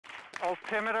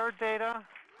Altimeter data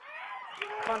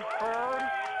confirms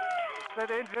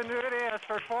that Ingenuity has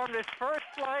performed its first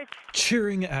flight.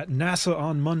 Cheering at NASA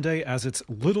on Monday as its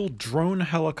little drone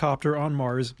helicopter on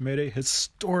Mars made a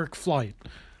historic flight,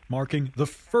 marking the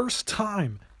first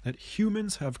time that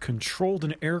humans have controlled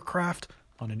an aircraft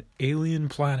on an alien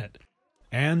planet,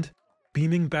 and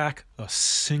beaming back a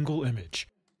single image.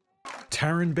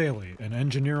 Taryn Bailey, an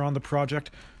engineer on the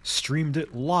project, streamed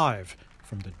it live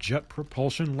from the Jet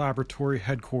Propulsion Laboratory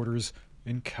headquarters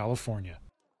in California.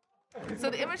 So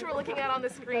the image we're looking at on the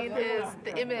screen is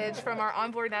the image from our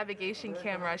onboard navigation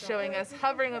camera showing us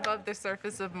hovering above the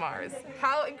surface of Mars.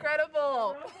 How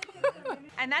incredible!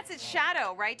 And that's its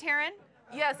shadow, right, Taryn?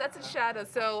 Yes, that's its shadow.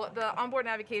 So the onboard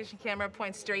navigation camera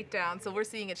points straight down, so we're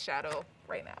seeing its shadow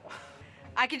right now.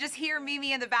 I can just hear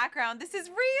Mimi in the background. This is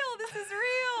real! This is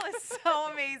real! It's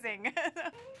so amazing.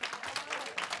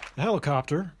 The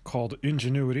helicopter, called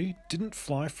Ingenuity, didn't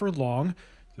fly for long.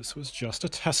 This was just a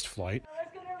test flight.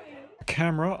 A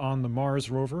camera on the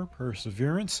Mars rover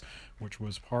Perseverance, which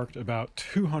was parked about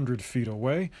 200 feet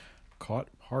away, caught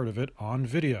part of it on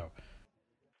video.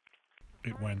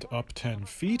 It went up 10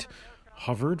 feet,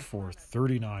 hovered for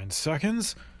 39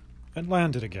 seconds, and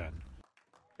landed again.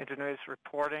 Ingenuity is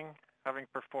reporting having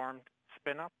performed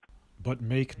spin-up. But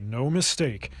make no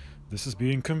mistake, this is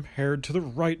being compared to the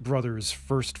Wright brothers'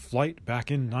 first flight back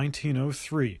in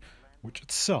 1903, which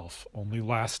itself only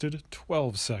lasted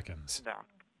 12 seconds. Down.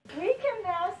 We can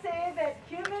now say that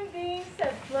human beings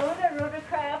have flown a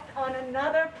rotorcraft on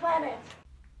another planet.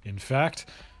 In fact,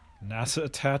 NASA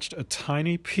attached a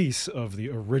tiny piece of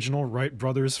the original Wright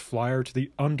brothers flyer to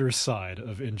the underside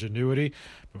of Ingenuity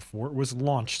before it was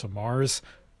launched to Mars.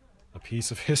 A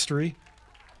piece of history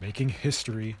making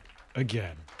history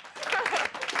again.